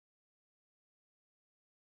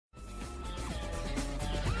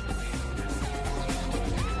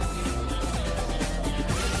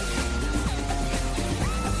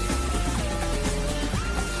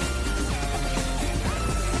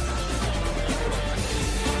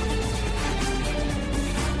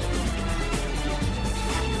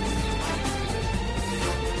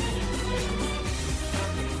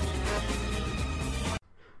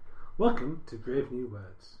Welcome to Brave New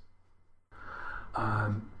Words.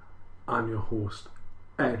 I'm your host,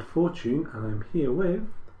 Ed Fortune, and I'm here with...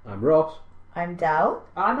 I'm Ross. I'm Del.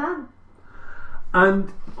 I'm Anne.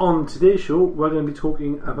 And on today's show, we're going to be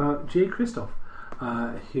talking about Jay Kristoff,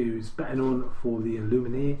 who's better known for the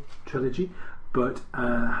Illuminae trilogy, but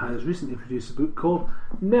has recently produced a book called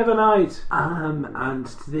Nevernight. And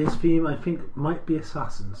today's theme, I think, might be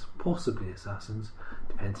assassins, possibly assassins.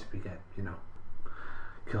 Depends if we get,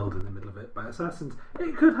 killed in the middle of it by assassins.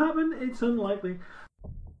 It could happen, it's unlikely.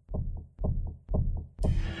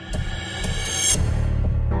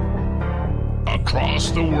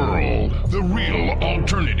 Across the world, the real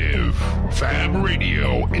alternative.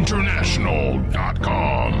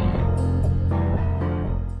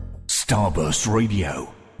 FabRadioInternational.com. Starburst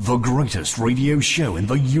Radio, the greatest radio show in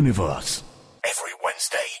the universe. Every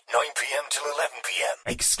Wednesday, 9 p.m. till 11 p.m.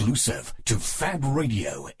 Exclusive to Fab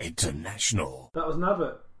Radio International. That was an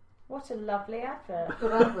advert. What a lovely advert.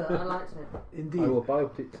 Good advert, I liked it. Indeed. I will buy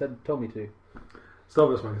what it told me to.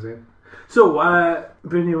 Starburst Magazine. So,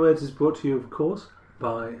 Brave New Words is brought to you, of course,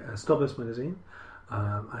 by Starburst Magazine.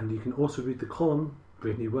 And you can also read the column,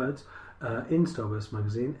 Brave New Words, in Starburst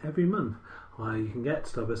Magazine every month. You can get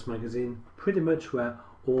Starburst Magazine pretty much where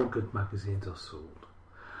all good magazines are sold.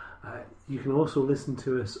 You can also listen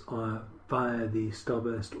to us via the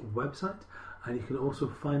Starburst website, and you can also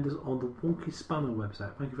find us on the Wonky Spanner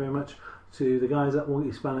website. Thank you very much to the guys at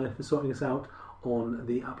Wonky Spanner for sorting us out on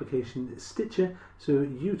the application Stitcher, so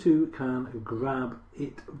you too can grab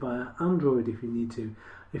it via Android if you need to.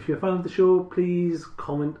 If you're a fan of the show, please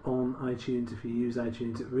comment on iTunes. If you use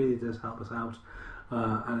iTunes, it really does help us out,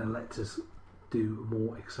 and it lets us do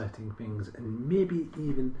more exciting things and maybe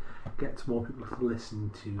even get more people to listen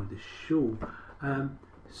to the show.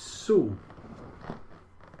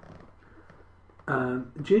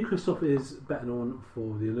 Jay Kristoff is better known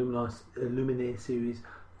for the Illuminae series.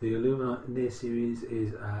 The Illuminae series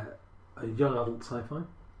is a young adult sci-fi,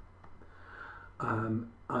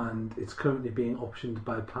 and it's currently being optioned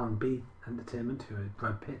by Plan B Entertainment, who are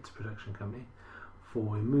Brad Pitt's production company,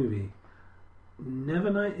 for a movie.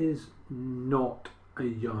 Nevernight is not a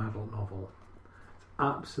young adult novel. It's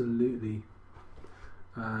absolutely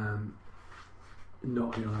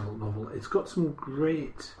not a young adult novel. It's got some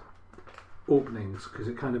great openings because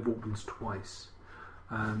it kind of opens twice.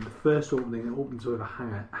 The first opening, it opens with a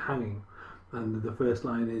hanging, and the first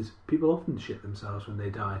line is, "People often shit themselves when they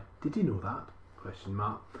die. Did you know that?" ?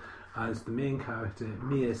 As the main character,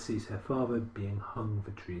 Mia, sees her father being hung for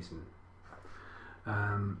treason.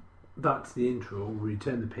 That's the intro. We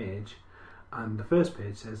turn the page, and the first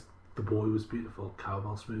page says, "The boy was beautiful,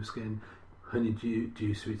 caramel smooth skin,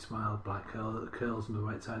 honeydew sweet smile, black curls on the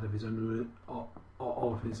right side of his unruly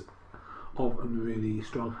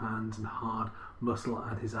strong hands, and hard muscle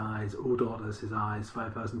at his eyes. Oh daughters, his eyes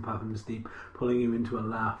 5,000 fathoms deep, pulling you into a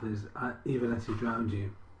laugh even as he drowned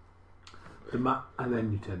you." And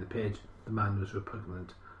then you turn the page. The man was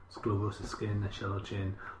repugnant, sclerosa skin, a shallow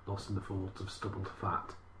chin, lost in the folds of stubbled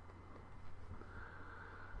fat.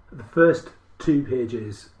 The first two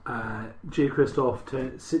pages, Jay Kristoff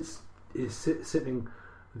is sitting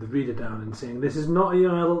the reader down and saying, "This is not a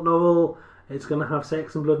young adult novel. It's going to have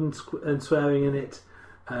sex and blood and swearing in it.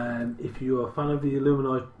 If you're a fan of the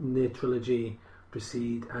Illuminae trilogy,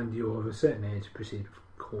 and you're of a certain age, proceed with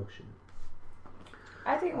caution."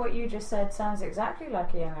 I think what you just said sounds exactly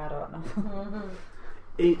like a young adult novel.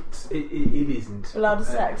 It isn't. Blood,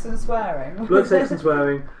 sex and swearing. Blood, sex and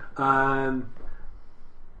swearing.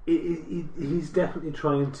 He's definitely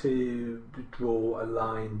trying to draw a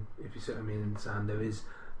line, if you see what I mean, in the sand.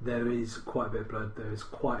 There is quite a bit of blood, there is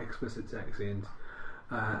quite explicit sex scenes,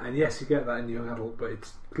 and yes, you get that in young adult, but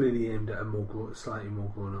it's clearly aimed at a slightly more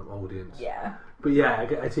grown up audience. Yeah. But yeah,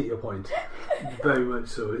 I take your point. Very much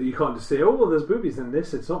so. You can't just say, "Oh well, there's boobies in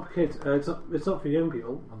this. It's not for kids. It's not for young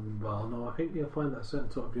people." Well, no, I think you'll find that a certain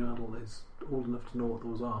sort of young adult is old enough to know what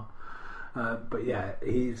those are. But yeah,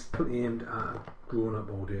 he's totally aimed at a grown-up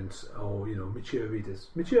audience, or mature readers.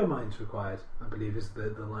 Mature minds required, I believe, is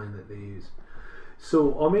the line that they use.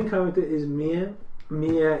 So our main character is Mia.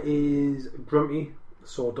 Mia is grumpy,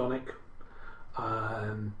 sardonic,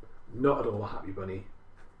 not at all a happy bunny,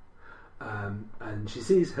 and she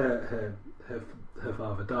sees her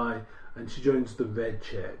father die, and she joins the Red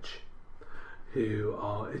Church,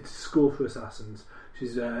 it's a school for assassins.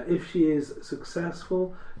 She's if she is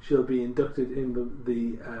successful, she'll be inducted in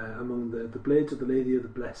among the Blades of the Lady of the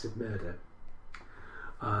Blessed Murder,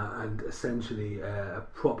 and essentially a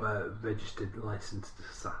proper registered licensed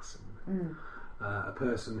assassin, a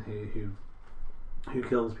person who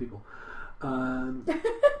kills people.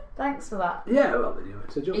 Thanks for that. Yeah, well,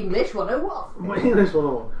 it's a joke. English 101. Well, English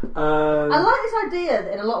 101. I like this idea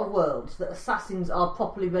that in a lot of worlds that assassins are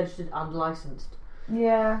properly registered and licensed.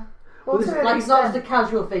 Yeah. Well, Well, this- to an Like it's not just a extent.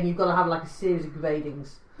 casual thing. You've got to have like a series of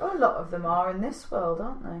gradings. Well, a lot of them are in this world,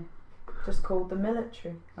 aren't they? Just called the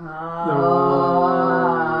military. Ah.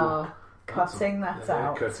 Cutting that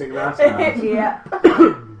out. Cutting that out. Yeah.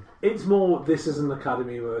 It's more, this is an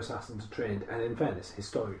academy where assassins are trained, and in fairness,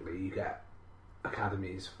 historically, you get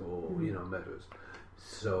academies for, murderers.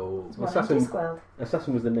 So, Well,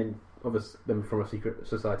 Assassin was the name of them from a secret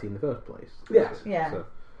society in the first place. yes. Yeah. So,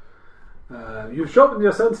 You've sharpened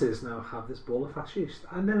your senses, now have this ball of fascist.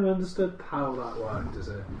 I never understood how that worked as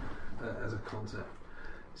a concept.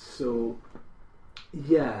 So,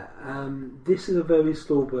 yeah, this is a very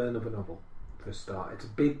slow burn of a novel, for a start. It's a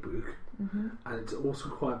big book, and it's also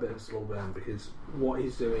quite a bit of a slow burn, because what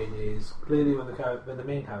he's doing is, clearly when the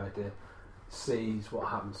main character sees what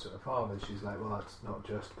happens to her father, she's like, well, that's not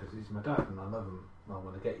just because he's my dad and I love him, I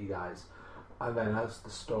want to get you guys. And then as the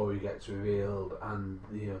story gets revealed and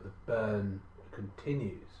the burn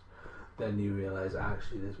continues, then you realise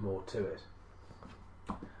actually there's more to it.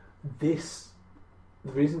 The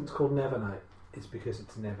reason it's called Nevernight is because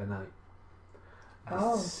it's Never Night.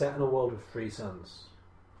 It's set in a world with 3 suns.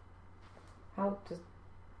 How does...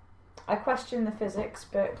 I question the physics,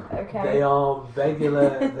 but okay. They are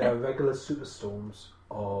regular superstorms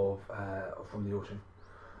from the ocean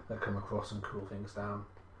that come across and cool things down.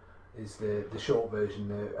 Is the short version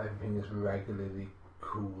that everything is regularly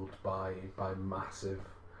cooled by massive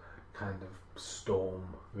kind of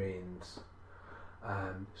storm rains.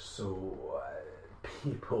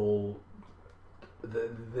 People,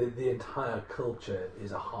 the entire culture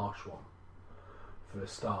is a harsh one. For a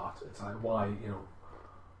start, it's like,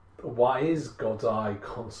 why is God's eye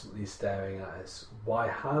constantly staring at us? Why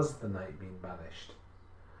has the night been banished?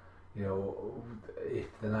 If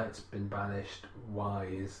the night's been banished, why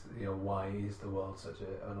is the world such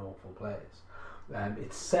an awful place?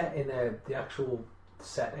 It's set in the actual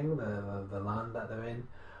setting, the land that they're in,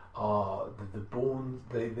 are the bones.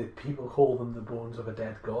 The people call them the bones of a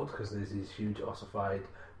dead god because there's these huge ossified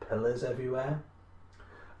pillars everywhere,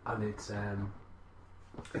 and it's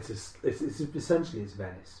essentially it's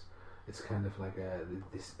Venice. It's kind of like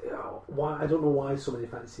why I don't know why so many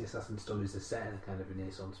fantasy assassin stories are set in a kind of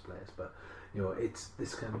Renaissance place, but it's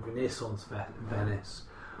this kind of Renaissance Venice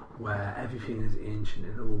where everything is ancient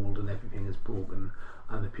and old and everything is broken,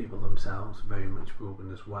 and the people themselves are very much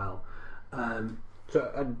broken as well.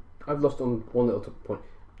 So I've lost on one little point.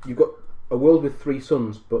 You've got a world with 3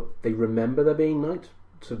 suns, but they remember there being night.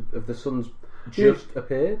 So have the suns just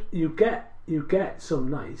appeared? You get some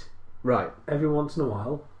night, Right. every once in a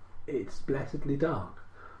while. It's blessedly dark.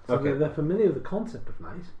 So Okay. they're familiar with the concept of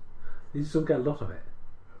night. They just don't get a lot of it.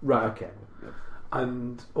 Right. Okay.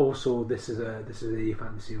 And also, this is a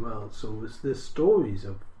fantasy world, so there's stories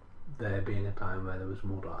of there being a time where there was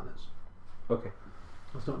more darkness. Okay.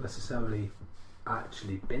 It's not necessarily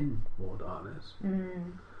actually been more darkness,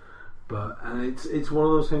 but it's one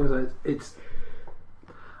of those things that it's.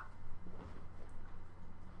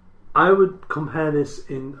 I would compare this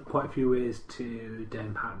in quite a few ways to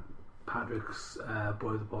Dan Patrick's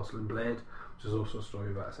Boy with the Porcelain Blade, which is also a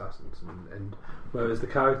story about assassins, and whereas the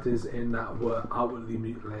characters in that were outwardly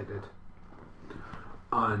mutilated,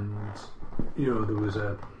 and there was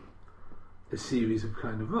a series of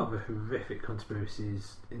kind of rather horrific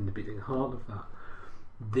conspiracies in the beating heart of that.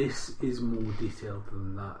 This is more detailed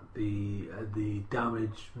than that. The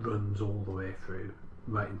damage runs all the way through,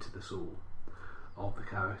 right into the soul of the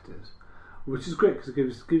characters, which is great because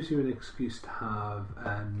it gives you an excuse to have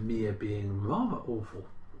Mia being rather awful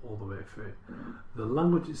all the way through. The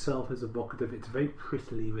language itself is evocative. It's very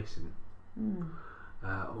prettily written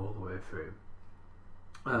all the way through.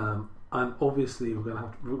 And obviously we're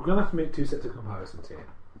gonna have to make 2 sets of comparisons here.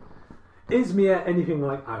 Is Mia anything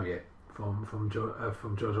like Arya from George R.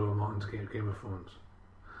 R. Martin's Game of Thrones?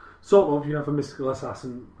 Sort of. You have a mystical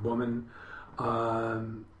assassin woman.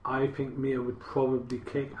 I think Mia would probably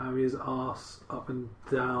kick Arya's arse up and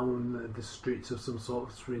down the streets of some sort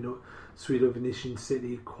of Swedish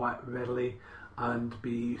city quite readily, and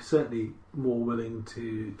be certainly more willing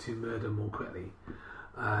to murder more quickly.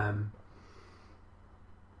 And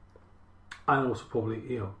also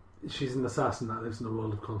probably, she's an assassin that lives in a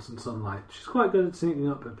world of constant sunlight. She's quite good at sneaking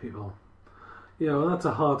up at people. That's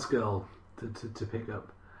a hard skill to pick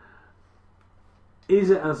up. Is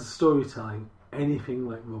it, as a storytelling, anything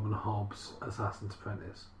like Robin Hobb's Assassin's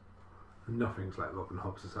Apprentice? Nothing's like Robin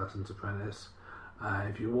Hobb's Assassin's Apprentice.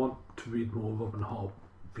 If you want to read more Robin Hobb,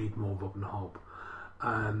 read more Robin Hobb.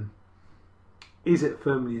 Is it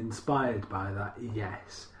firmly inspired by that?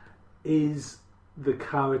 Yes. Is the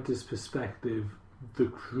character's perspective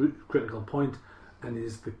the critical point, and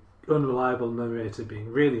is the unreliable narrator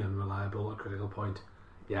being really unreliable a critical point?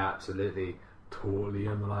 Yeah, absolutely. Totally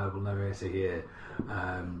unreliable narrator here.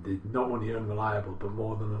 Not only unreliable, but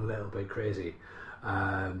more than a little bit crazy.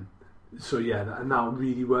 So yeah, and that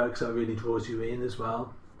really works. That really draws you in as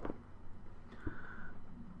well.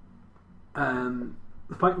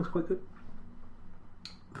 The fighting's quite good.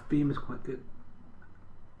 The theme is quite good.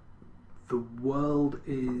 The world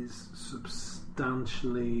is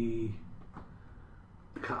substantially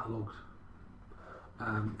catalogued.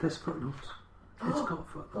 There's footnotes. It's got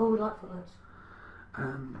footnotes. Oh, we like footnotes.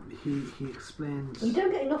 He explains. You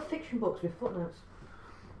don't get enough fiction books with footnotes.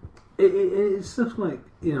 It's stuff like,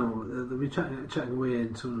 they'll be chatting away,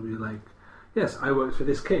 and someone will be like, "Yes, I worked for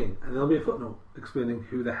this king," and there'll be a footnote explaining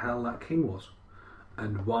who the hell that king was,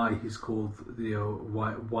 and why he's called,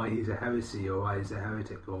 why he's a heresy, or why he's a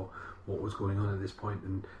heretic, or what was going on at this point,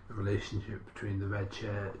 and the relationship between the Red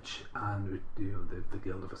Church and the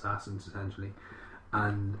Guild of Assassins, essentially,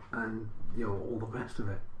 and all the rest of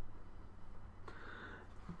it.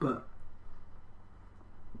 But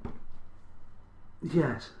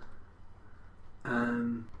yes,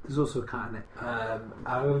 there's also a cat in it. I'm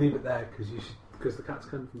going to leave it there because the cat's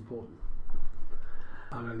kind of important.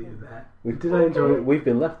 I'm going to leave it there. Did I enjoy it? We've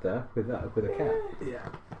been left there with a cat. Yeah,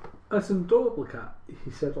 that's an adorable cat. He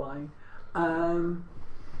said, lying.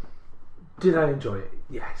 Did I enjoy it?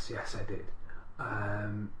 Yes, I did.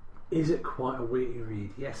 Is it quite a weighty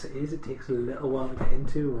read? Yes, it is. It takes a little while to get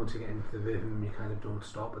into. Once you get into the rhythm, you kind of don't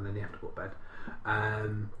stop, and then you have to go to bed.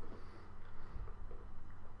 Am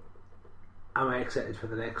I excited for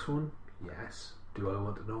the next one? Yes. Do I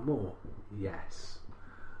want to know more? Yes.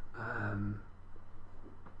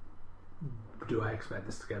 Do I expect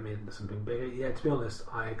this to get me into something bigger? Yeah, to be honest,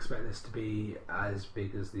 I expect this to be as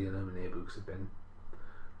big as the Illuminae books have been.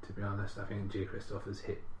 To be honest, I think J. Christoph has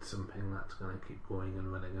hit something that's going to keep going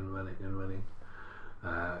and running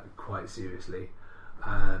quite seriously.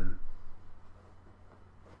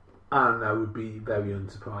 And I would be very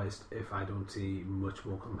unsurprised if I don't see much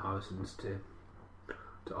more comparisons to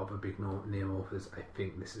other big name authors. I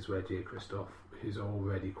think this is where J. Christoph, who's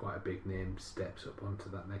already quite a big name, steps up onto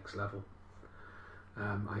that next level.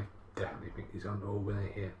 I definitely think he's on the winner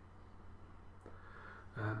here.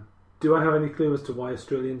 Do I have any clue as to why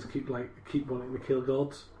Australians keep wanting to kill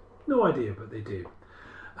gods? No idea, but they do.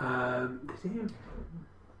 They do.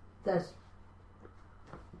 There's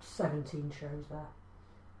 17 shows there.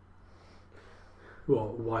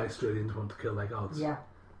 Well, why Australians want to kill their gods? Yeah.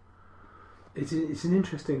 It's an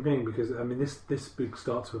interesting thing because this book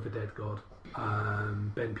starts with a dead god.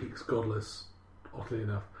 Ben Peake's Godless, oddly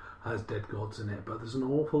enough, has dead gods in it, but there's an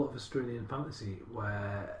awful lot of Australian fantasy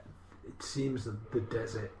where it seems that the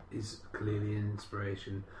desert is clearly an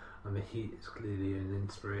inspiration and the heat is clearly an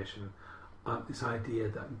inspiration. This idea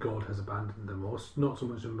that God has abandoned them, or not so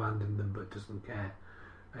much abandoned them but doesn't care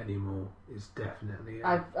anymore, is definitely...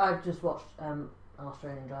 I've just watched an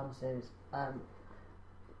Australian drama series,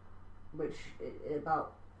 which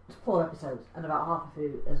about 4 episodes, and about half of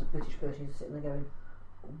who, as a British person, is sitting there going,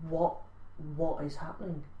 what is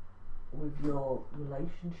happening with your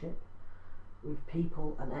relationship with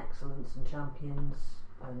people and excellence and champions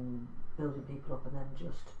and building people up and then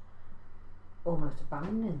just almost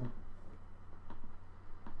abandoning them.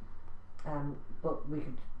 But we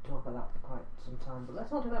could talk about that for quite some time, but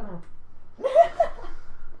let's not do that now.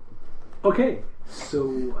 Okay, so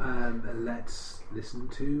let's listen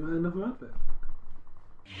to another advert.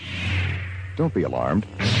 Don't be alarmed.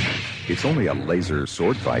 It's only a laser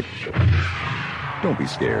sword fight. Don't be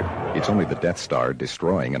scared. It's only the Death Star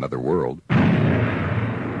destroying another world.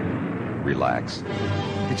 Relax.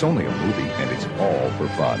 It's only a movie, and it's all for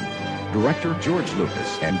fun. Director George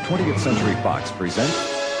Lucas and 20th Century Fox present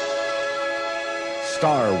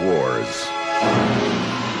Star Wars.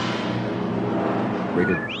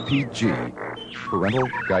 Rated PG. Parental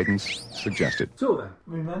guidance suggested. So then,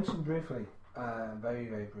 we mentioned briefly, very,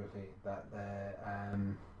 very briefly, that the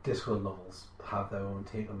Discworld novels have their own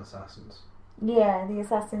take on assassins. Yeah, the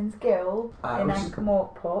Assassin's Guild in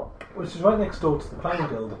Ankh-Morpork. Which is right next door to the Crime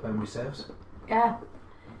Guild, if memory serves. Yeah,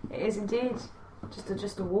 it is indeed.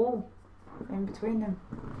 Just a wall in between them.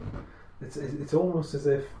 It's almost as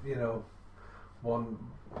if,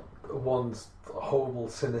 one's horrible,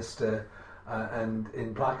 sinister, and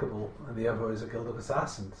implacable, and the other is a guild of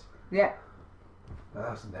assassins. Yeah.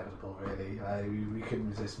 That's inevitable, really. We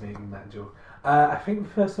couldn't resist making that joke. I think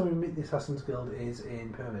the first time we meet the Assassin's Guild is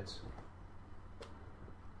in Pyramids.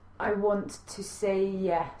 I want to say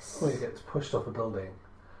yes. Well, he gets pushed off a building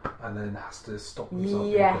and then has to stop himself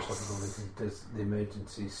being Yes. pushed off a building. He does the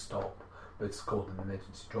emergency stop, but it's called an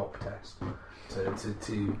emergency drop test.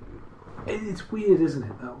 It's weird, isn't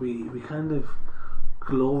it, that we kind of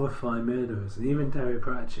glorify murderers. And even Terry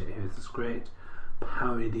Pratchett, who's this great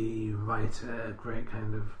parody writer, great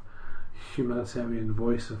kind of humanitarian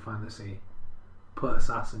voice of fantasy, put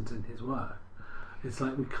assassins in his work. It's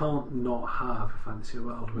like we can't not have a fantasy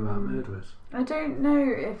world without murderers. I don't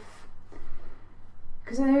know if...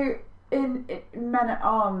 Because I know in Men at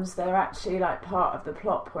Arms, they're actually like part of the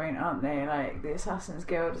plot point, aren't they? Like the Assassin's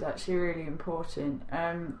Guild is actually really important.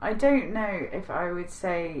 I don't know if I would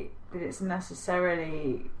say that it's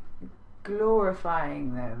necessarily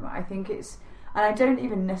glorifying them. I think it's... And I don't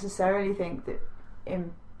even necessarily think that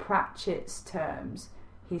in Pratchett's terms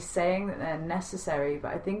he's saying that they're necessary,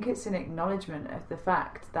 but I think it's an acknowledgement of the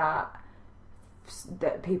fact that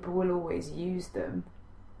people will always use them.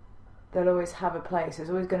 They'll always have a place. There's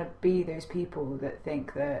always going to be those people that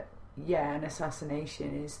think that, yeah, an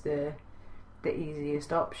assassination is the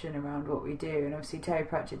easiest option around what we do. And obviously Terry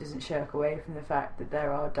Pratchett doesn't shirk away from the fact that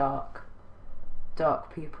there are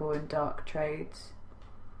dark people and dark trades.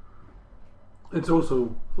 It's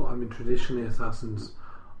also, I mean, traditionally assassins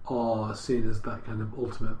are seen as that kind of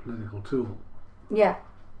ultimate political tool. Yeah.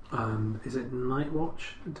 And is it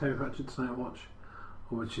Nightwatch? Terry Pratchett's Nightwatch?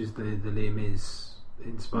 Which is the Les Mis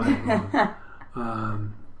inspired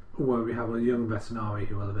one. Where we have a young Vetinari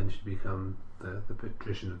who will eventually become the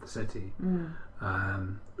patrician of the city.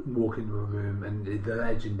 Walk into a room, and the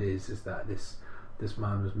legend is that this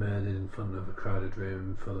man was murdered in front of a crowded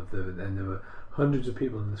room and there were hundreds of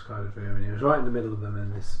people in this crowded room, and he was right in the middle of them,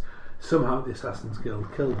 and somehow the Assassin's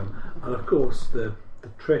Guild killed him. And of course the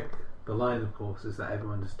line of course is that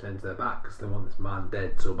everyone just turns their back because they want this man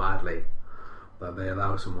dead so badly that they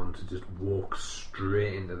allow someone to just walk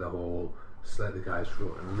straight into the hall, slit the guy's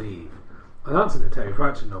throat and leave. And that's in a Terry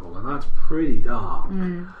Pratchett novel, and that's pretty dark.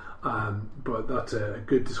 But that's a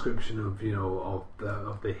good description of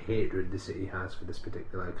the hatred the city has for this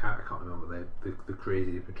particular. I can't remember the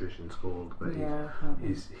crazy patrician's called, but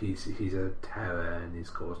he's a terror, and he's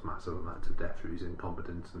caused massive amounts of death through his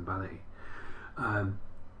incompetence and vanity. I'm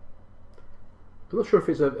not sure if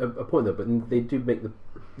it's a point though, but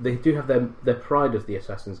they do have their pride as the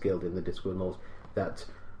Assassin's Guild in the Discworld novels, that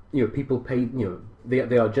people pay,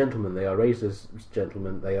 they are gentlemen, they are raised as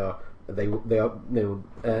gentlemen, they are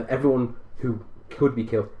everyone who could be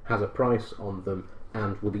killed has a price on them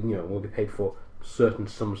and will be paid for certain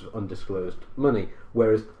sums of undisclosed money,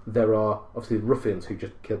 whereas there are obviously ruffians who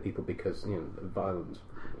just kill people because violence.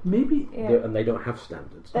 Maybe and they don't have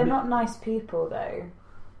standards. They're not nice people though.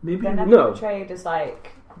 Maybe They're never portrayed as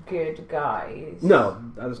like good guys. No,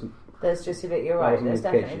 that isn't. There's just you're right.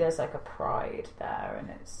 There's like a pride there, and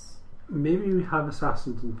it's maybe we have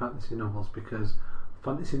assassins in fantasy novels because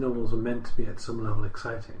fantasy novels are meant to be at some level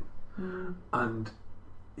exciting, and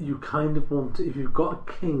you kind of want to, if you've got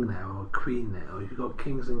a king now or a queen now, if you've got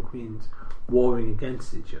kings and queens warring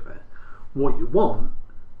against each other, what you want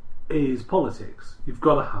is politics. You've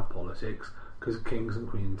got to have politics because kings and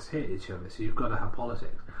queens hate each other, so you've got to have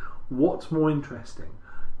politics. What's more interesting,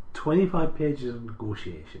 25 pages of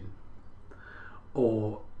negotiation,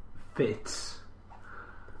 or Fitz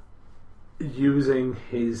using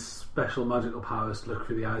his special magical powers to look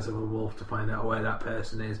through the eyes of a wolf to find out where that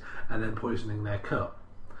person is and then poisoning their cup?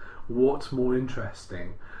 What's more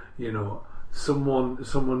interesting,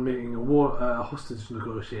 someone making a hostage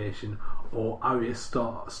negotiation, or Arya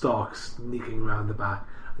Stark sneaking around the back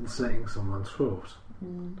and slitting someone's throat?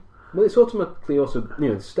 Well, it's automatically also,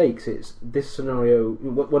 the stakes. It's this scenario,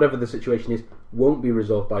 whatever the situation is, won't be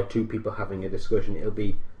resolved by two people having a discussion.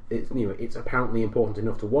 It's apparently important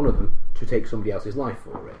enough to one of them to take somebody else's life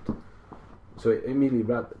for it. So it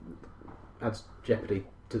immediately adds jeopardy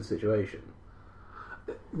to the situation.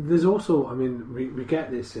 There's also, we get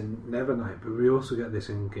this in Nevernight, but we also get this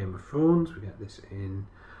in Game of Thrones. We get this in,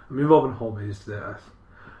 Robin Hobb is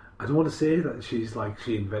I don't want to say that she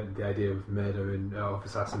invented the idea of murder and of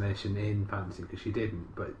assassination in fantasy, because she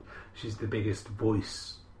didn't, but she's the biggest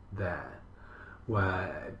voice there.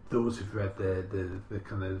 Where those who've read the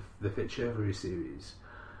kind of the Fitzgerald series,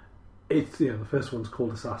 it's the first one's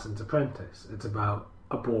called Assassin's Apprentice. It's about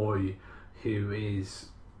a boy who is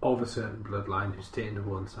of a certain bloodline who's taken to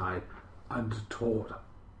one side and taught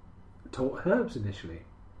herbs initially,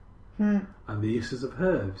 and the uses of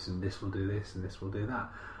herbs, and this will do this and this will do that.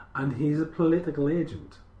 And he's a political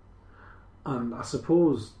agent. And I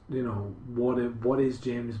suppose, what is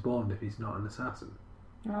James Bond if he's not an assassin?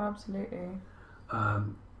 Oh, absolutely.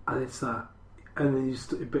 And it's that And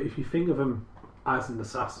then but if you think of him as an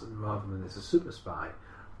assassin rather than as a super spy,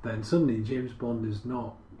 then suddenly James Bond is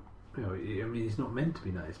not. You know, I mean, he's not meant to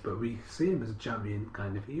be nice, but we see him as a champion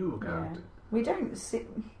kind of hero character. We don't see.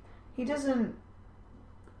 He doesn't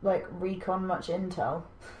like recon much intel.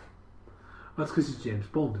 That's because he's James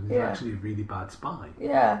Bond and he's actually a really bad spy.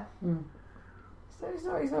 Yeah. Mm.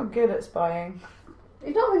 So he's not good at spying.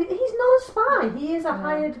 He's not a spy. He is a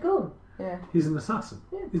hired gun. Yeah. He's an assassin.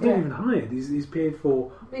 Yeah. He's not even hired. He's paid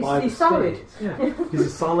for by He's the salaried. state. Yeah. He's a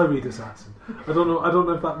salaried assassin. I don't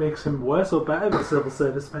know if that makes him worse or better than civil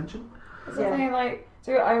service pension. So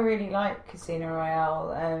I really like Casino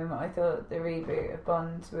Royale. I thought the reboot of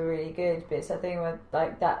Bond were really good, but it's a thing with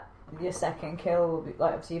like that. Your second kill will be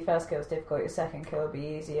like, obviously your first kill is difficult. Your second kill will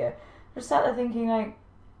be easier. I just sat there thinking like,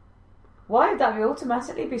 why would that be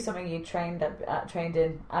automatically be something you trained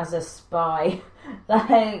in as a spy?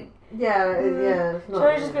 Like, it's not. should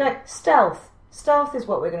I just be like stealth? Stealth is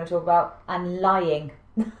what we're going to talk about, and lying.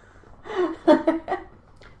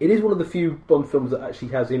 It is one of the few Bond films that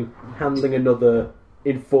actually has him handling another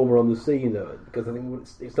informer on the scene, though, because I think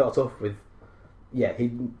it starts off with,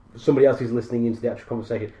 somebody else is listening into the actual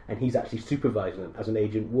conversation, and he's actually supervising it as an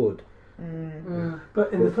agent would.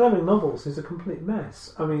 But in the Fleming novels, he's a complete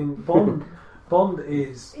mess. I mean, Bond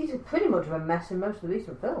is... He's pretty much a mess in most of the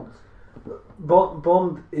recent films.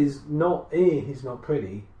 Bond is not... he's not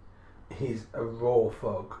pretty. He's a raw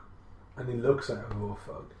thug. And he looks like a raw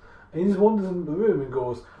thug. And he just wanders into the room and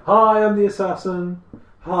goes, "Hi, I'm the assassin.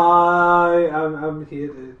 Hi, I'm here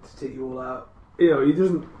to take you all out." You know, he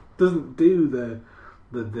doesn't do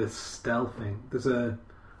the stealth thing. There's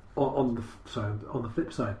on the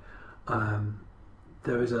flip side,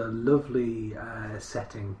 there is a lovely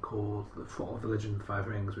setting called The Legend of the Five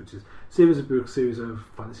Rings, which is a series of books, series of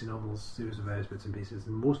fantasy novels, series of various bits and pieces,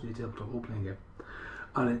 and mostly a tabletop role-playing game.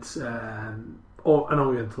 And it's an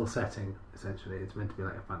Oriental setting, essentially. It's meant to be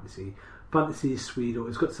like a fantasy suite, or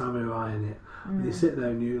it's got samurai in it. And you sit there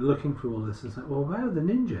and you're looking through all this, and it's like, well, where are the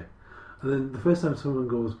ninja? And then the first time someone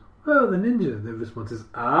goes, "Oh, the ninja," the response is,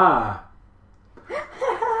 "Ah."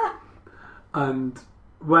 And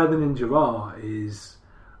where the ninja are is,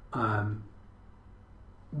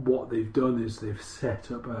 what they've done is they've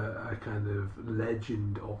set up a kind of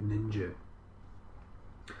legend of ninja.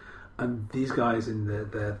 And these guys in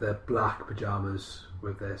their black pyjamas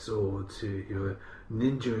with their swords who are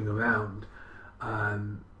ninjaing around,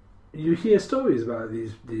 you hear stories about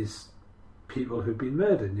these people who've been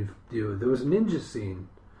murdered. There was a ninja scene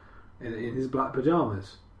in his black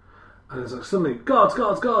pyjamas, and it's like suddenly, gods,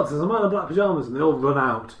 there's a man in black pyjamas, and they all run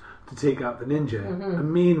out to take out the ninja.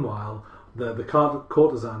 And meanwhile, the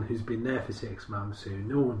courtesan who's been there for 6 months, who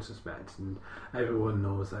no one suspects, and everyone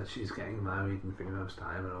knows that she's getting married in 3 months'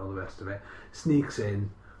 time and all the rest of it, sneaks in,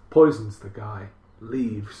 poisons the guy,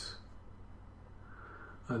 leaves,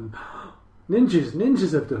 and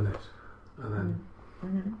ninjas have done it. And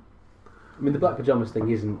then I mean, the black pyjamas thing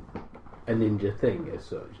isn't a ninja thing as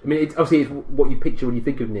such. I mean, it's what you picture when you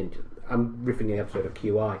think of ninja. I'm riffing an episode of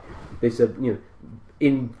QI. They said,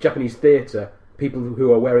 in Japanese theatre, people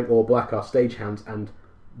who are wearing all black are stagehands, and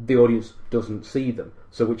the audience doesn't see them.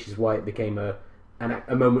 So, which is why it became a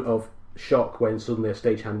moment of shock when suddenly a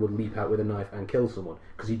stagehand would leap out with a knife and kill someone,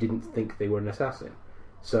 because you didn't think they were an assassin.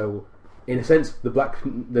 So, in a sense, the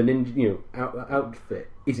ninja outfit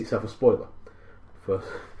is itself a spoiler. But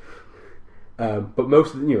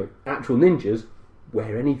most of the actual ninjas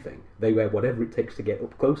wear anything. They wear whatever it takes to get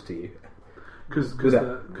up close to you. Because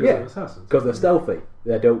they're assassins. Because they're stealthy.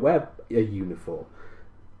 They don't wear a uniform.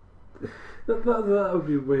 That would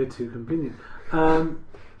be way too convenient.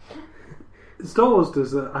 Star Wars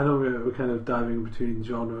does that. I know we're kind of diving between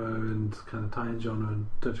genre and kind of tying genre and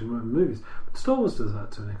touching on movies, but Star Wars does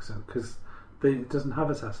that to an extent, because it doesn't have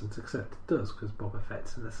assassins, except it does, because Boba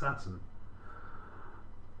Fett's an assassin.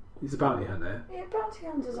 He's a bounty hunter. Yeah, bounty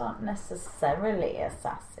hunters aren't necessarily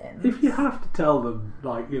assassins. If you have to tell them,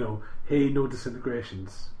 hey, no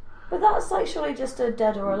disintegrations. But that's surely just a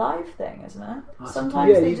dead or alive thing, isn't it? That's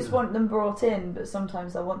Sometimes they yeah. just want them brought in, but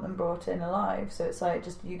sometimes they want them brought in alive. So it's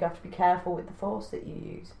you have to be careful with the force that you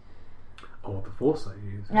use. Or the force that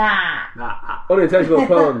you use. Unintentional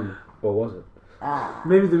pun. Or was it?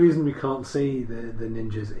 Maybe the reason we can't see the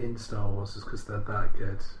ninjas in Star Wars is because they're that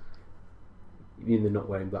good. You mean they're not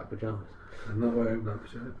wearing black pyjamas? They're not wearing black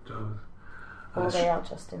pyjamas. Or they are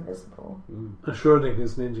just invisible. And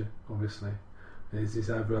Schrodinger's ninja, obviously. He's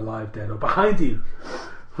either alive, dead, or behind you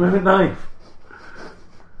with a knife.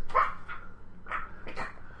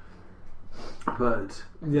 But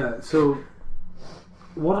yeah, so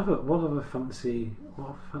what other fantasy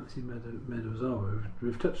murders are?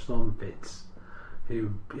 We've touched on bits.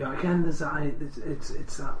 who, again, there's that,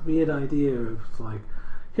 it's that weird idea of like,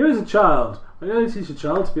 here is a child. I'm going to teach a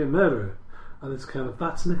child to be a murderer, and it's kind of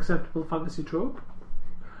that's an acceptable fantasy trope.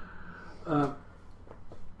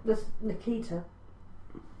 There's Nikita.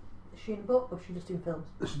 Is she in a book or is she just in films?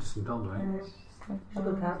 She's just in films, right? She's a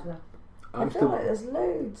good character. I feel like there's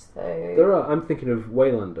loads though. There are. I'm thinking of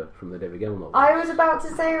Waylander from the David Gemmell novel. I was about to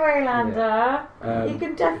say Waylander. Yeah. You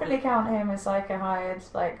can definitely count him as like a hired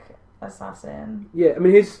assassin. Yeah, I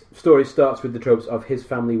mean, his story starts with the tropes of his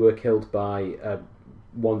family were killed by a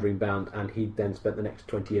wandering band, and he then spent the next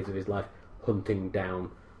 20 years of his life hunting down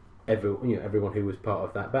everyone who was part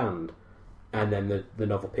of that band. And then the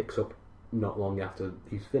novel picks up not long after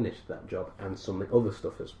he's finished that job, and some other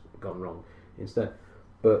stuff has gone wrong instead.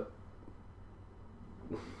 But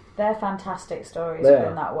they're fantastic stories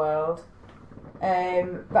within that world.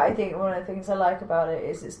 But I think one of the things I like about it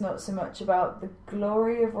is it's not so much about the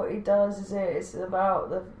glory of what he does, is it? It's about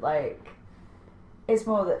the it's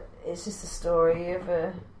more that it's just a story of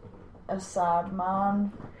a sad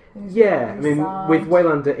man. Who's yeah, I very mean, sad. with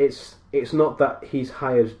Waylander, it's not that he's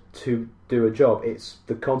hired to do a job; it's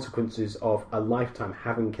the consequences of a lifetime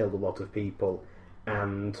having killed a lot of people,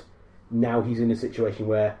 and now he's in a situation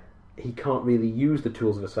where he can't really use the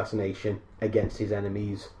tools of assassination against his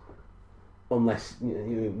enemies unless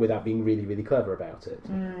without being really, really clever about it.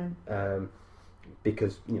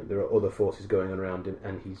 Because there are other forces going on around him,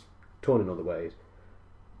 and he's torn in other ways.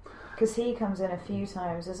 Because he comes in a few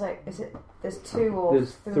times. There's two or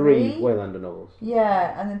There's three Waylander novels.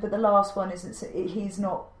 Yeah, but the last one isn't. He's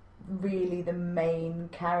not really the main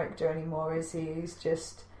character anymore, is he? He's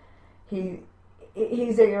just He's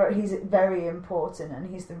very important, and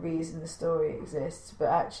he's the reason the story exists. But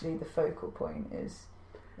actually, the focal point is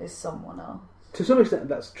someone else. To some extent,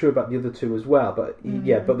 that's true about the other two as well. But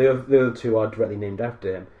but the other two are directly named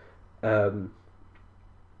after him.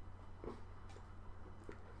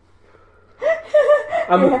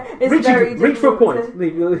 Reach for a point.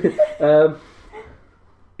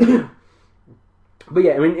 But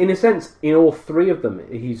yeah, I mean, in a sense, in all three of them,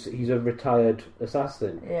 he's a retired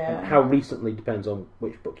assassin. Yeah. And how recently depends on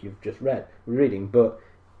which book you've just reading, but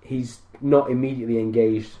he's not immediately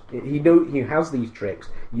engaged. He has these tricks.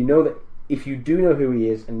 You know that if you do know who he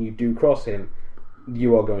is and you do cross him,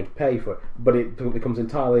 you are going to pay for it. But it becomes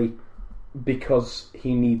entirely because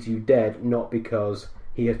he needs you dead, not because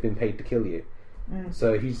he has been paid to kill you.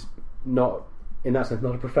 So he's not, in that sense,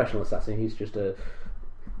 not a professional assassin.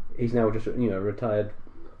 He's now just a retired.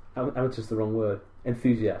 Amateur's the wrong word.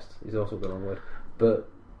 Enthusiast is also the wrong word. But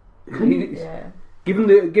given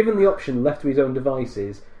the option left to his own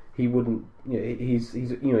devices, he wouldn't. He's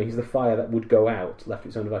the fire that would go out left to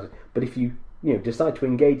its own devices. But if you decide to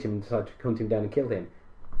engage him, and decide to hunt him down and kill him,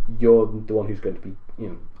 you're the one who's going to be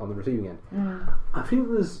on the receiving end. I think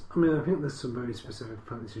there's some very specific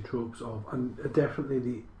fantasy tropes of, and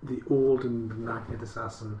definitely the old and naked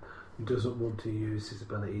assassin who doesn't want to use his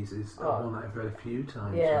abilities is one that I've read a few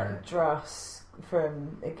times. Yeah, Druss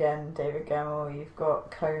from again David Gemmell. You've got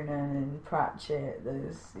Conan and Pratchett.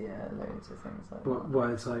 There's loads of things like that. Well,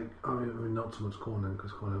 it's like I mean not so much Conan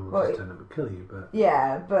because Conan will just turn up and kill you, but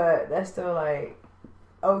but they're still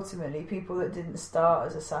ultimately people that didn't start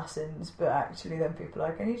as assassins, but actually then people are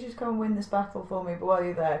like, can you just come and win this battle for me? But while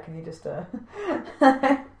you're there, can you just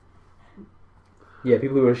Yeah,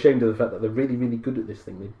 people who are ashamed of the fact that they're really, really good at this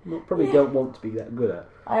thing. They probably don't want to be that good at.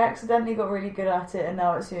 I accidentally got really good at it, and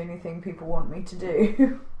now it's the only thing people want me to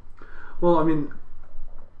do. Well, I mean,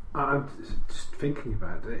 I'm just thinking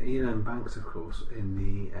about it. Ian M. Banks, of course, in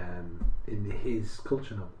his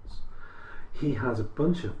culture novels, he has a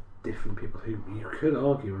bunch of different people who you could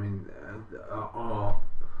argue,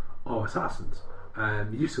 are assassins.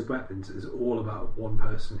 Use of weapons is all about one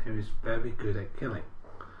person who is very good at killing.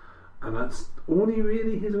 And that's only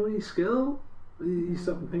really his only skill. You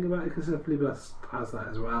stop and think about it, because Blue has that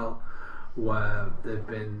as well, where they've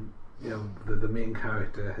been, the main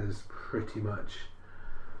character has pretty much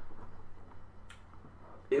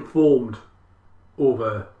informed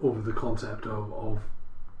over the concept of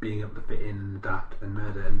being able to fit in and adapt and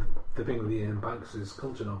murder. And the thing with Ian Banks'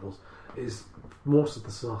 culture novels is most of the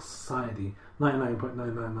society,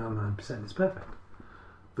 99.9999% is perfect.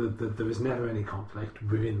 There is never any conflict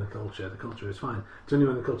within the culture. The culture is fine. It's only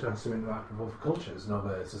when the culture has to interact with other cultures and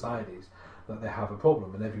other societies that they have a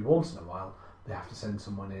problem, and every once in a while they have to send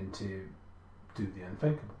someone in to do the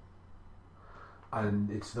unthinkable. And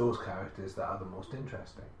it's those characters that are the most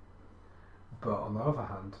interesting. But on the other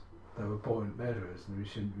hand, they're abhorrent murderers, and we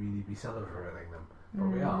shouldn't really be celebrating them, but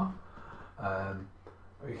we are.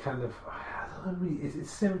 We kind of, I don't know, it's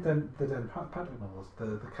same with the Dan Patrick novels.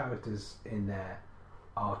 The characters in there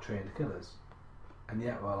are trained killers. And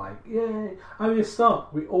yet we're like, yay, Arya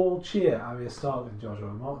Stark. We all cheer Arya Stark in George R.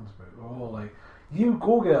 R. Martin's book. We're all like, you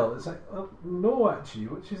go girl. It's like, no, actually,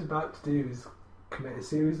 what she's about to do is commit a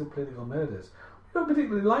series of political murders. We don't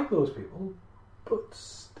particularly like those people, but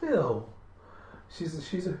still,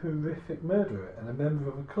 she's a horrific murderer and a member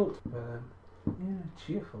of a cult. But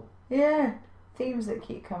cheerful. Yeah, themes that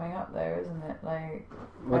keep coming up though, isn't it? Like,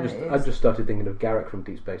 I just started thinking of Garak from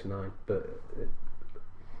Deep Space Nine, but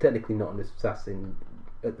technically not an assassin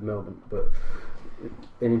at the moment, but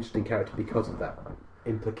an interesting character because of that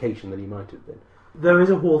implication that he might have been. There is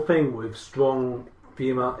a whole thing with strong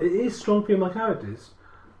female characters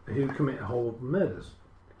who commit horrible murders.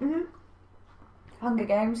 Mm-hmm. Hunger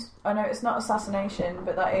Games. I know it's not assassination,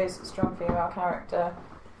 but that is a strong female character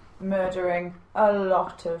murdering a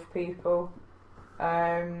lot of people.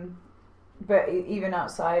 But even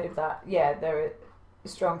outside of that, yeah, there are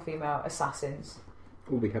strong female assassins.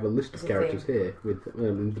 Well, we have a list of characters here with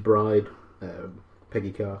the Bride,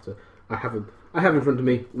 Peggy Carter. I have in front of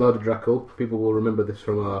me Lada Drakkle. People will remember this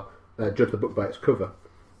from our Judge the Book by its Cover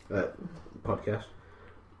podcast,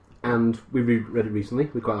 and we read it recently.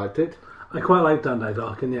 We quite liked it. I quite like Dandi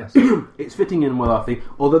Darkin, yes. It's fitting in well, I think.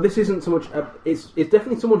 Although this isn't so much. It's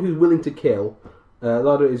definitely someone who's willing to kill.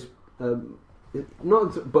 Lada is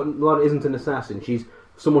not, but Lada isn't an assassin. She's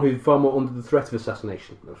someone who's far more under the threat of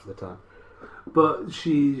assassination most of the time. But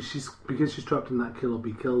she's because she's trapped in that kill or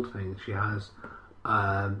be killed thing. She has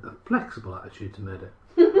a flexible attitude to murder.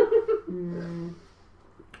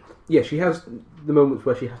 Yeah, she has the moments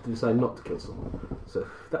where she has to decide not to kill someone. So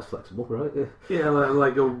that's flexible, right? Yeah,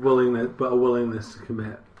 like a willingness to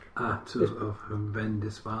commit acts of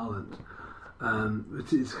horrendous violence.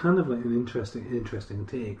 It's kind of like an interesting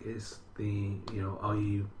take. Is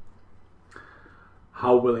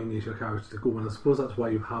how willing is your character to go? And I suppose that's why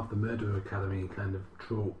you have the Murder Academy kind of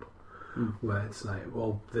trope, where it's like,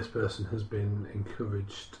 well, this person has been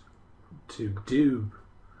encouraged to do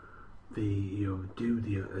the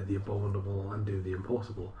abominable and do the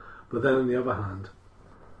impossible. But then on the other hand,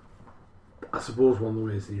 I suppose one of the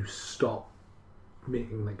ways that you stop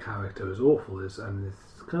making the character as awful is, and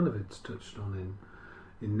it's touched on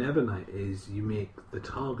in Nevernight, is you make the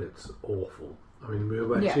targets awful. I mean,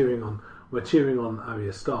 we're cheering on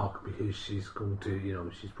Arya Stark because she's going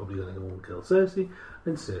to, she's probably going to go and kill Cersei,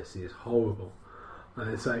 and Cersei is horrible.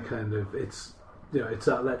 And it's that kind of, it's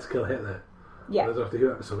that let's kill Hitler. Yeah. The Doctor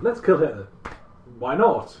Who episode. Let's kill Hitler. Why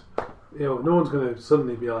not? No one's going to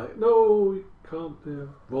suddenly be like, no, you can't.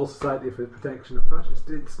 Royal Society for the Protection of Fascists.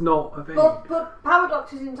 It's not a thing. But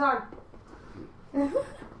Paradox is in time.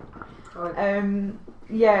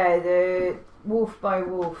 The Wolf by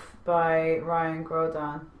Wolf by Ryan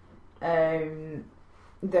Grodan,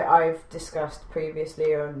 that I've discussed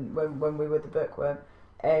previously on when we were the Bookworm.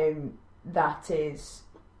 That is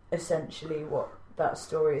essentially what that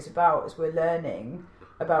story is about, as we're learning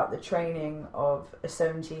about the training of a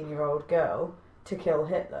 17-year-old girl to kill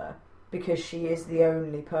Hitler because she is the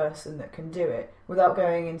only person that can do it, without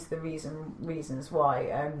going into the reasons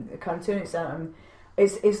why. Kind of to an extent,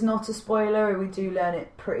 it's not a spoiler. We do learn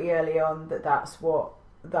it pretty early on that's what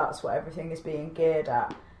everything is being geared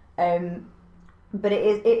at. But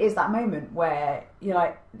it is that moment where you're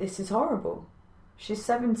like, this is horrible. She's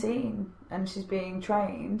 17 and she's being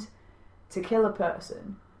trained to kill a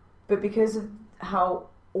person, but because of how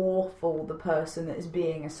awful the person that is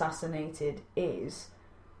being assassinated is,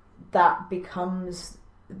 that becomes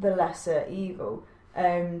the lesser evil.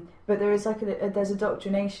 But there is there's a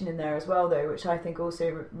doctrination in there as well, though, which I think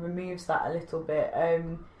also removes that a little bit.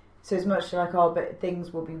 So it's much like, but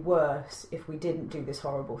things will be worse if we didn't do this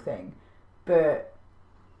horrible thing. But,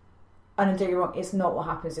 and don't get me wrong, it's not what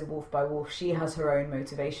happens in Wolf by Wolf. She has her own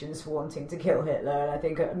motivations for wanting to kill Hitler, and I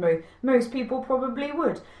think most people probably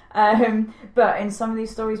would. But in some of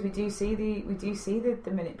these stories, we do see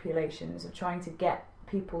the manipulations of trying to get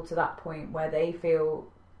people to that point where they feel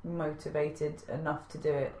motivated enough to do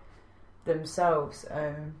it themselves,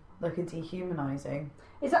 like a dehumanising.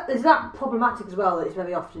 Is that problematic as well? That it's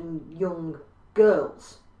very often young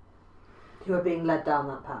girls who are being led down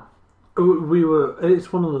that path.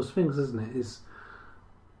 It's one of those things, isn't it? Is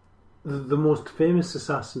the most famous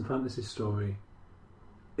assassin fantasy story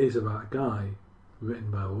is about a guy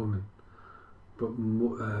written by a woman, but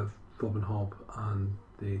Robin Hobb and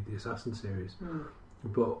the Assassin series.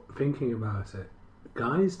 But thinking about it,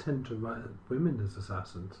 guys tend to write women as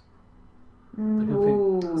assassins.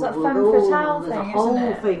 It's that femme fatale thing, there's a whole isn't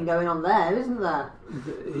it? thing going on there, isn't there?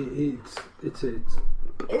 It's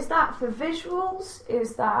Is that for visuals?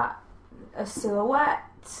 Is that a silhouette?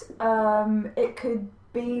 it could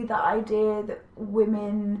be the idea that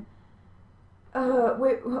women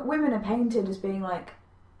are painted as being like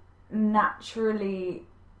naturally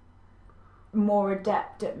more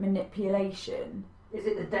adept at manipulation. Is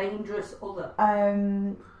it the dangerous other?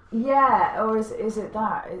 Yeah, or is it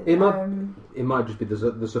that? It might just be there's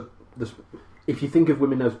if you think of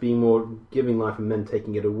women as being more giving life and men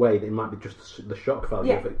taking it away, then it might be just the shock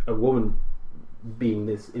value of a woman being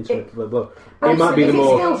this instrument. It might be the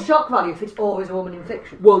more. It's still shock value if it's always a woman in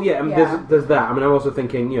fiction. Well, yeah, I mean, there's that. I mean, I'm also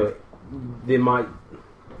thinking,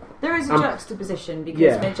 there is a juxtaposition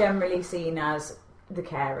because they're generally seen as the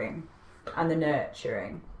caring and the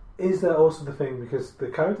nurturing. Is there also the thing, because the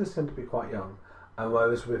characters tend to be quite young, and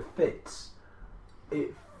whereas with Fitz,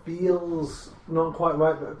 it feels not quite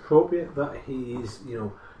right but appropriate that he's,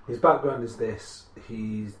 his background is this,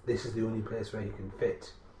 this is the only place where he can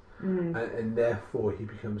fit, and therefore he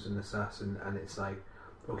becomes an assassin, and it's like,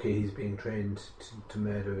 okay, he's being trained to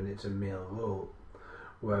murder and it's a male role,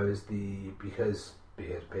 whereas because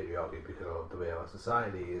patriarchy, because of the way our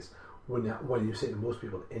society is, when you say to most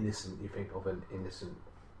people innocent, you think of an innocent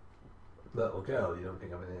little girl, you don't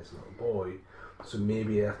think of an innocent little boy. So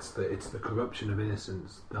maybe it's the corruption of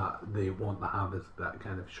innocence that they want to have as that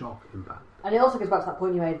kind of shock impact. And it also goes back to that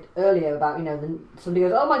point you made earlier about, somebody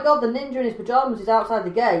goes, oh my god, the ninja in his pyjamas is outside the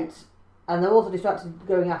gate, and they're also distracted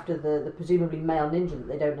going after the presumably male ninja that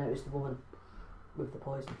they don't notice the woman with the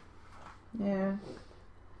poison. Yeah.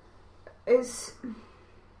 There's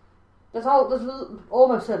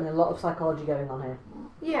almost certainly a lot of psychology going on here.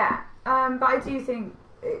 Yeah, but I do think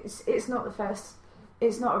it's not the first.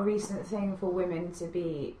 It's not a recent thing for women to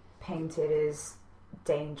be painted as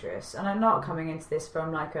dangerous, and I'm not coming into this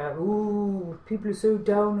from like people are so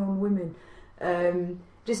down on women.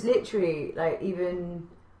 Just literally, like even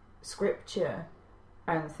scripture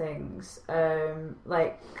and things.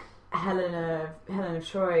 Like Helen of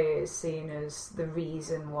Troy is seen as the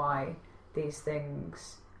reason why these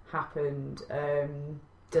things happened.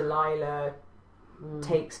 Delilah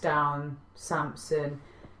takes down Samson.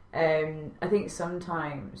 I think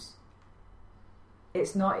sometimes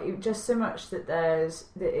it's not just so much that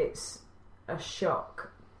it's a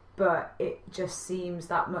shock, but it just seems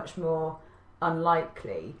that much more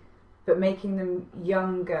unlikely. But making them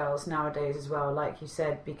young girls nowadays as well, like you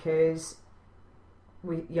said, because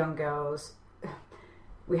young girls,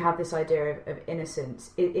 we have this idea of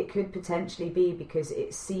innocence. It could potentially be because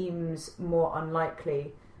it seems more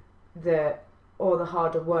unlikely that, or the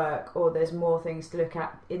harder work, or there's more things to look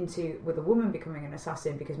into with a woman becoming an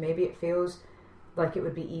assassin, because maybe it feels like it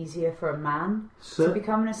would be easier for a man to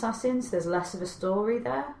become an assassin, so there's less of a story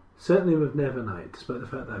there. Certainly with Nevernight, despite the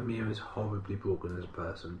fact that Mia is horribly broken as a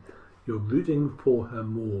person, you're rooting for her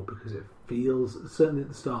more because it feels, certainly at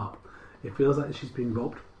the start, it feels like she's been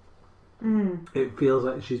robbed. It feels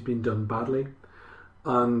like she's been done badly,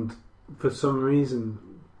 and for some reason,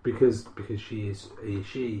 because she is a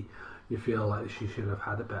she, you feel like she should have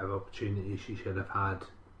had a better opportunity, she should have had,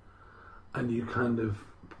 and you kind of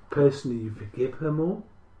personally you forgive her more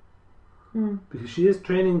because she is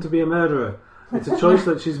training to be a murderer. It's a choice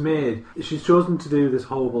that she's made. She's chosen to do this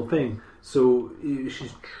horrible thing, so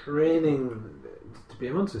she's training to be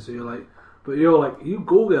a monster. So you're like, you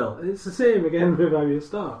go, girl. It's the same again with Arya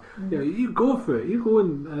Stark. You go for it. You go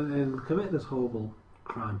and commit this horrible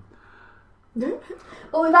crime. Well,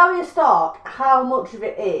 with Arya Stark, how much of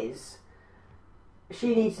it is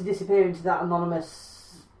she needs to disappear into that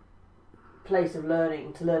anonymous place of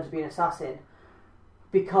learning to learn to be an assassin,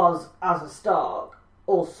 because as a Stark,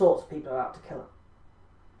 all sorts of people are out to kill her.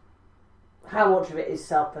 How much of it is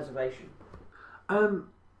self-preservation?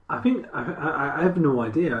 I think I have no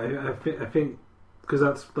idea. I think because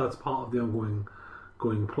that's part of the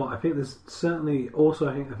ongoing plot. I think there's certainly also.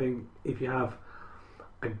 I think if you have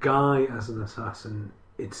a guy as an assassin,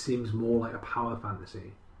 it seems more like a power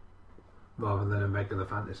fantasy rather than a regular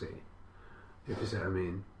fantasy. If you see what I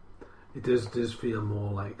mean, it does feel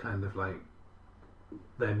more like kind of like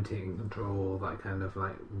them taking control, that kind of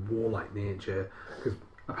like warlike nature. Because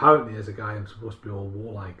apparently, as a guy, I'm supposed to be all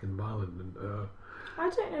warlike and violent. And I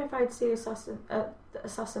don't know if I'd see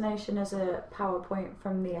assassination as a PowerPoint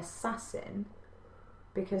from the assassin,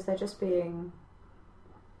 because they're just being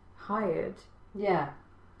hired. Yeah.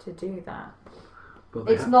 To do that. But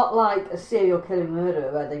it's not like a serial killing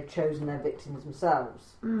murderer where they've chosen their victims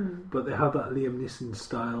themselves. But they have that Liam Neeson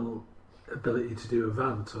style ability to do a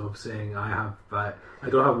rant of saying, I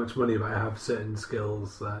don't have much money, but I have certain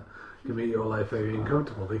skills that can make your life very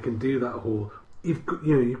uncomfortable. They can do that whole. You've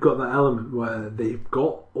got that element where they've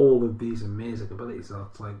got all of these amazing abilities. So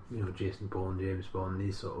it's like Jason Bourne, James Bond,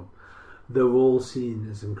 these sort of they're all seen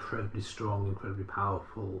as incredibly strong, incredibly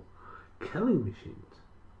powerful killing machines.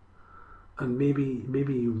 And maybe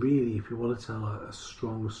really, if you want to tell a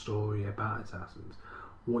strong story about assassins,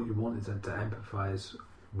 what you want is to empathise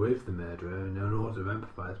with the murderer, and in order to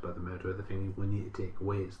empathise with the murderer, the thing we need to take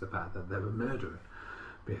away is the fact that they're a murderer,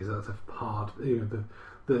 because that's a part. The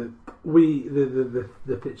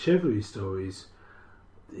Fitzchivalry stories.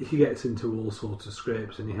 He gets into all sorts of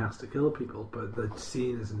scrapes and he has to kill people, but they're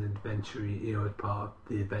seen as an adventure, as part of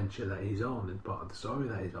the adventure that he's on, and part of the story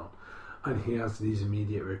that he's on. And he has these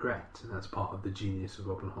immediate regrets, and that's part of the genius of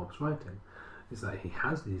Robin Hobb's writing, is that he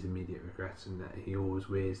has these immediate regrets and that he always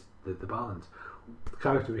weighs the balance. The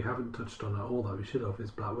character we haven't touched on at all that we should have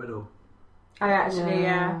is Black Widow. Black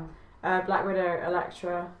Widow,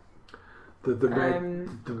 Elektra. The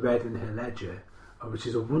red in her ledger, which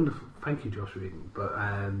is a wonderful. Thank you, Josh, for reading. But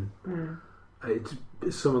it's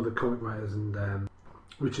some of the comic writers and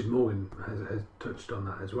Richard Morgan has touched on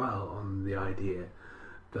that as well, on the idea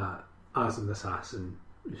that as an assassin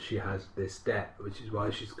she has this debt, which is why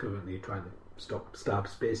she's currently trying to stab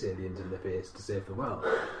space aliens in the face to save the world.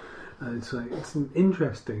 And it's an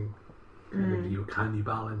interesting kind of view. Can you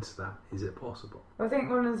balance that? Is it possible? I think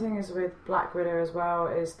one of the things with Black Widow as well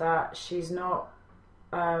is that she's not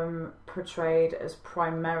portrayed as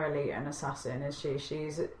primarily an assassin, is she?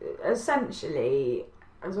 She's essentially,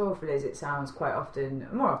 as awful as it sounds, quite often,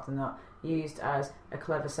 more often than not, used as a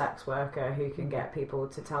clever sex worker who can get people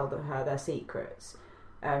to tell her their secrets.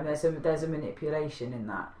 There's a manipulation in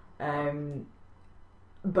that.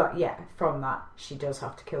 But yeah, from that, she does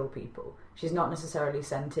have to kill people. She's not necessarily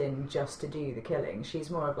sent in just to do the killing.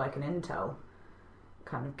 She's more of like an intel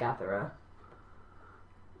kind of gatherer.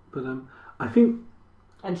 But I think...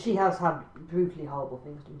 And she has had brutally horrible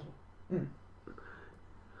things done to her.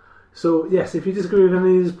 So, yes, if you disagree with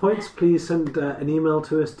any of these points, please send an email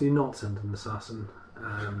to us. Do not send an assassin.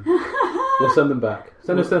 We'll send them back.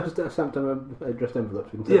 Send us stamped addressed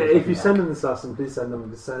envelopes. If you send an assassin, please send them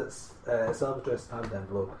with a self-addressed stamped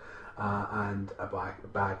envelope and a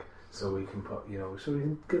bag, so we can put, so we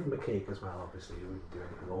can give them a cake as well. Obviously, we wouldn't do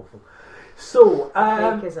anything awful. So,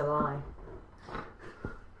 cake is a lie.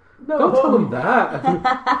 No, don't tell them that.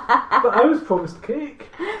 But I was promised cake.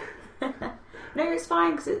 No, it's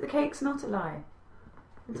fine because the cake's not a lie.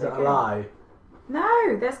 Is that a lie?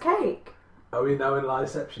 No, there's cake. Are we now in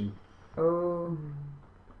lieception? Oh,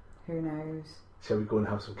 who knows? Shall we go and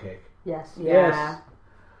have some cake? Yes. Yeah.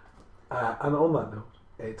 And on that note,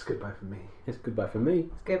 it's goodbye from me. It's goodbye from me.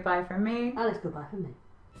 It's goodbye from me. And it's goodbye from me.